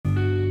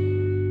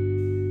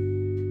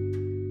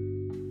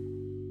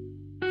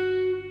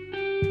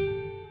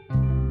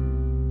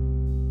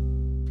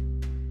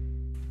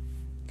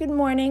Good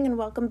morning and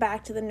welcome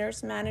back to the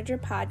Nurse Manager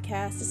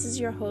Podcast. This is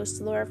your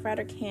host, Laura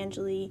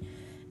Frederick-Angeli,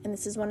 and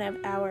this is one of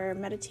our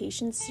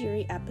meditation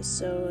series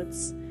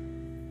episodes.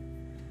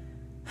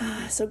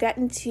 So get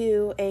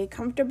into a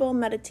comfortable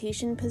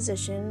meditation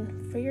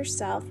position for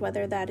yourself,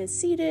 whether that is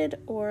seated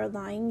or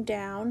lying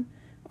down,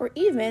 or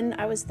even,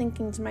 I was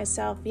thinking to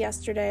myself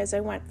yesterday as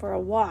I went for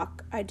a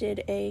walk, I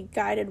did a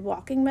guided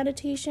walking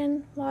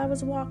meditation while I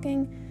was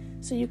walking.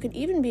 So you could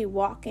even be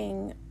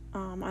walking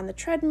on the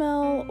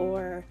treadmill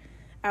or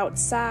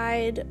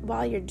outside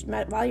while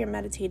you're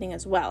meditating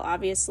as well.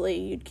 Obviously,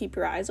 you'd keep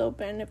your eyes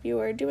open if you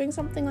were doing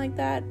something like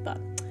that, but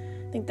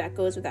I think that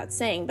goes without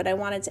saying. But I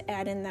wanted to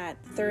add in that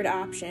third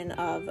option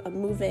of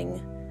moving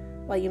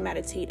while you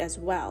meditate as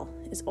well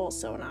is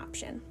also an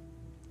option.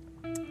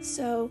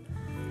 So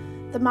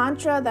the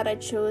mantra that I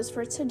chose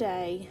for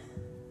today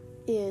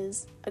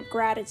is a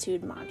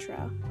gratitude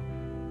mantra.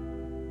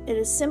 It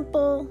is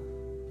simple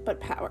but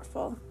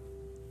powerful.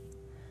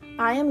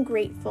 I am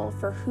grateful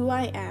for who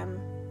I am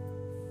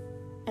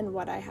and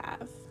what I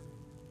have.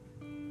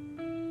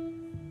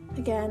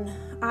 Again,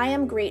 I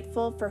am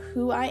grateful for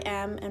who I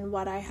am and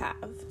what I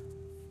have.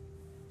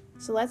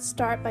 So let's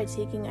start by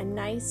taking a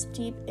nice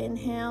deep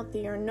inhale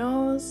through your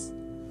nose.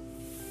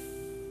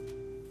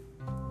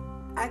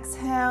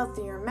 Exhale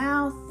through your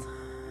mouth.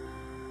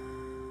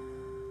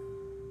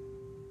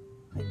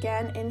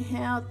 Again,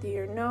 inhale through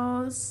your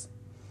nose.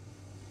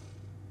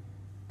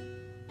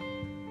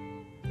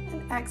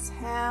 And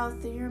exhale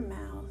through your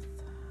mouth.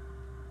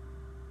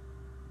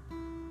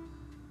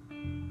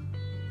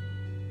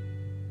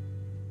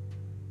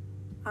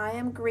 I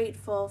am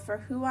grateful for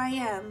who I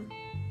am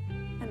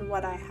and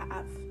what I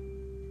have.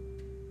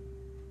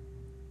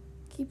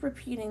 Keep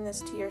repeating this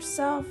to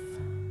yourself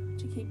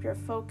to keep your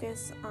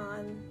focus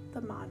on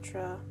the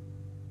mantra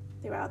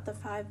throughout the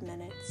 5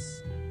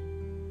 minutes,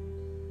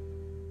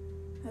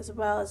 as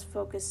well as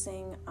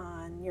focusing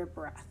on your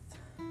breath.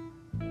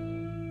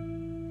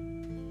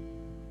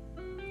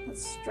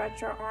 Let's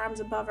stretch our arms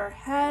above our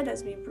head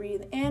as we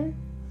breathe in.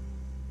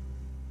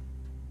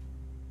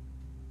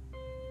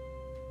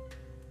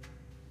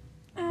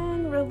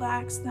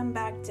 Relax them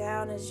back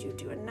down as you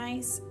do a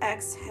nice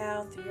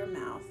exhale through your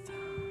mouth.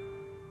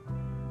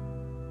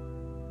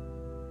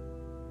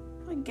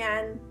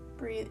 Again,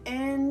 breathe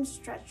in,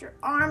 stretch your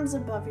arms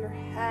above your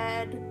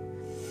head.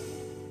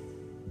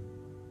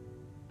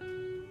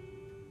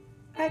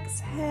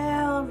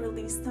 Exhale,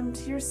 release them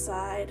to your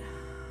side.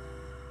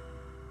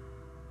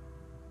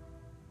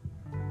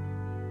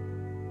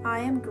 I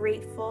am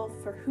grateful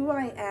for who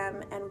I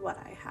am and what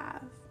I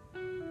have.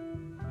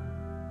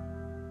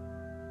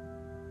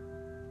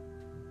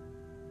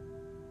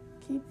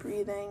 Keep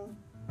breathing.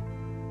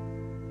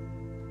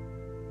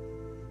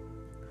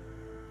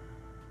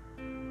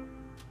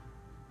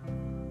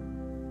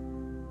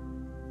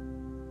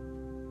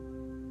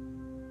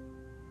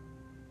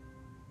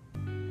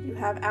 If you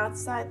have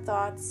outside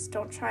thoughts,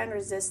 don't try and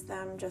resist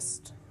them,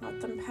 just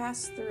let them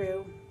pass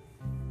through.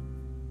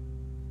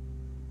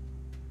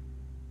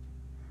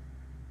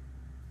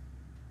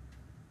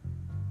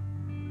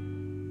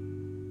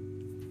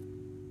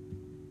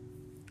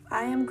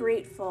 I am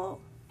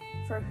grateful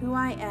for who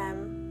I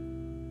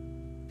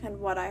am and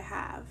what I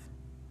have.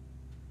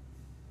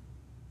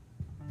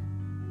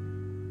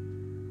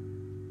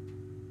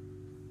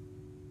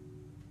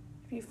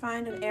 If you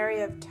find an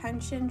area of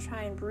tension,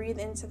 try and breathe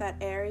into that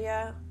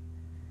area.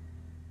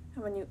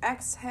 And when you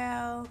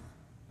exhale,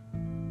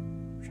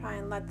 try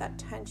and let that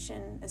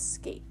tension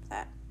escape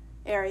that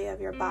area of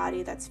your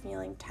body that's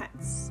feeling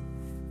tense.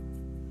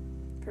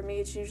 For me,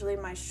 it's usually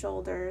my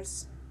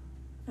shoulders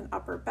and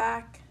upper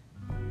back.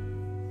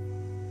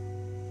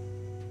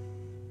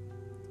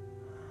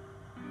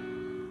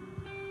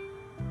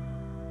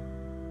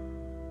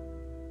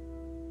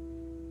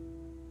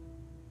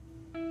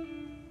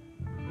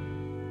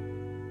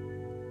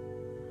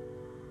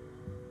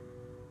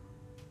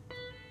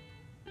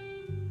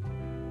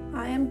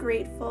 I am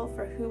grateful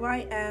for who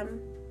I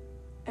am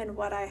and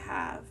what I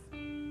have.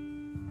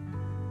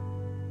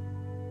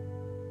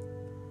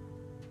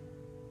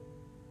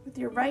 With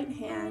your right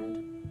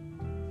hand,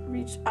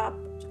 reach up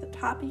to the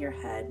top of your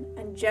head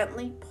and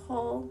gently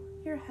pull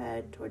your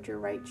head towards your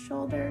right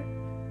shoulder.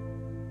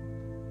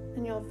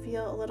 And you'll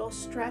feel a little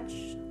stretch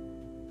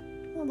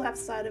on the left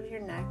side of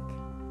your neck.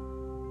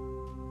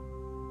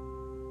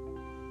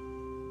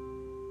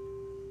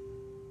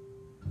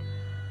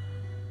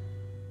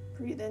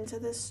 Breathe into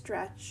this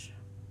stretch.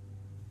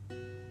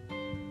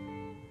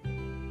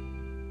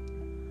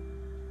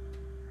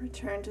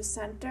 Return to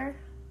center.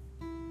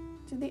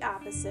 Do the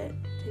opposite.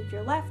 Take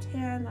your left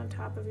hand on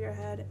top of your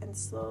head and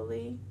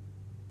slowly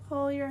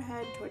pull your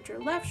head towards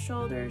your left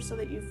shoulder so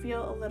that you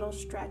feel a little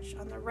stretch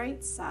on the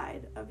right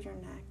side of your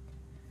neck,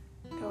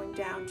 going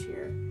down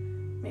to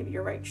maybe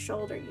your right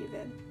shoulder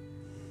even.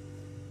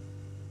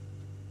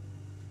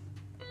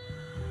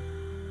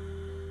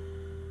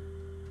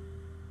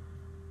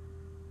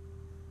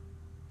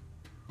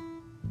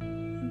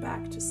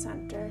 Back to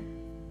center.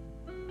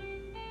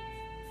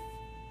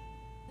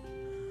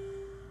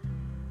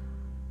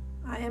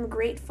 I am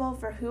grateful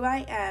for who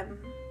I am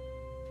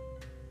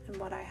and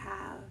what I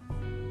have.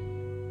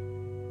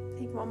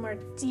 Take one more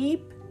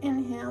deep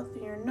inhale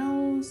through your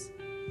nose.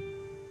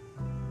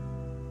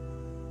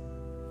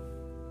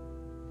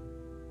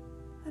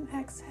 And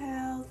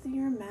exhale through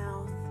your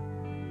mouth.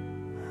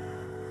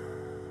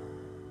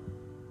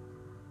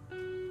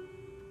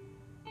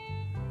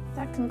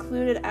 That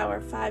concluded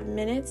our 5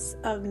 minutes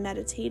of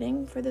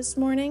meditating for this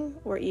morning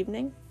or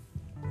evening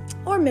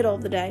or middle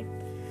of the day.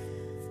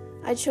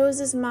 I chose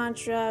this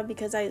mantra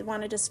because I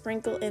wanted to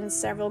sprinkle in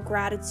several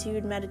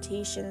gratitude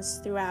meditations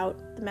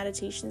throughout the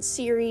meditation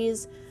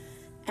series,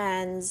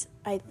 and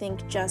I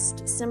think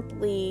just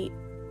simply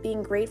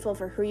being grateful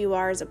for who you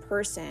are as a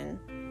person,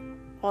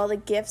 all the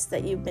gifts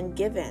that you've been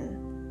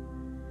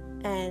given,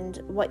 and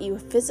what you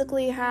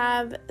physically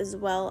have as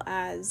well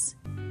as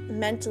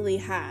mentally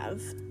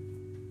have,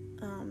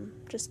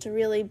 just to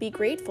really be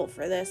grateful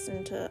for this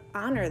and to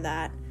honor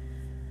that.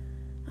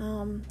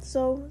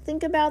 So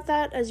think about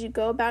that as you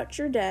go about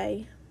your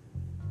day.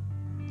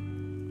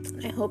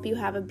 I hope you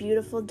have a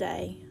beautiful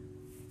day.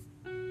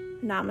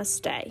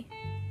 Namaste.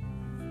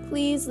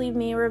 Please leave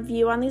me a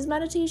review on these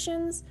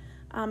meditations.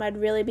 I'd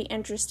really be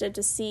interested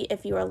to see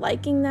if you are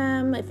liking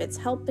them, if it's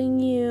helping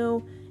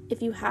you.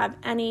 If you have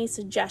any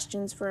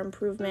suggestions for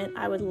improvement,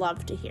 I would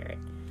love to hear it.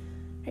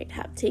 All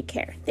right, take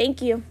care. Thank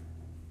you.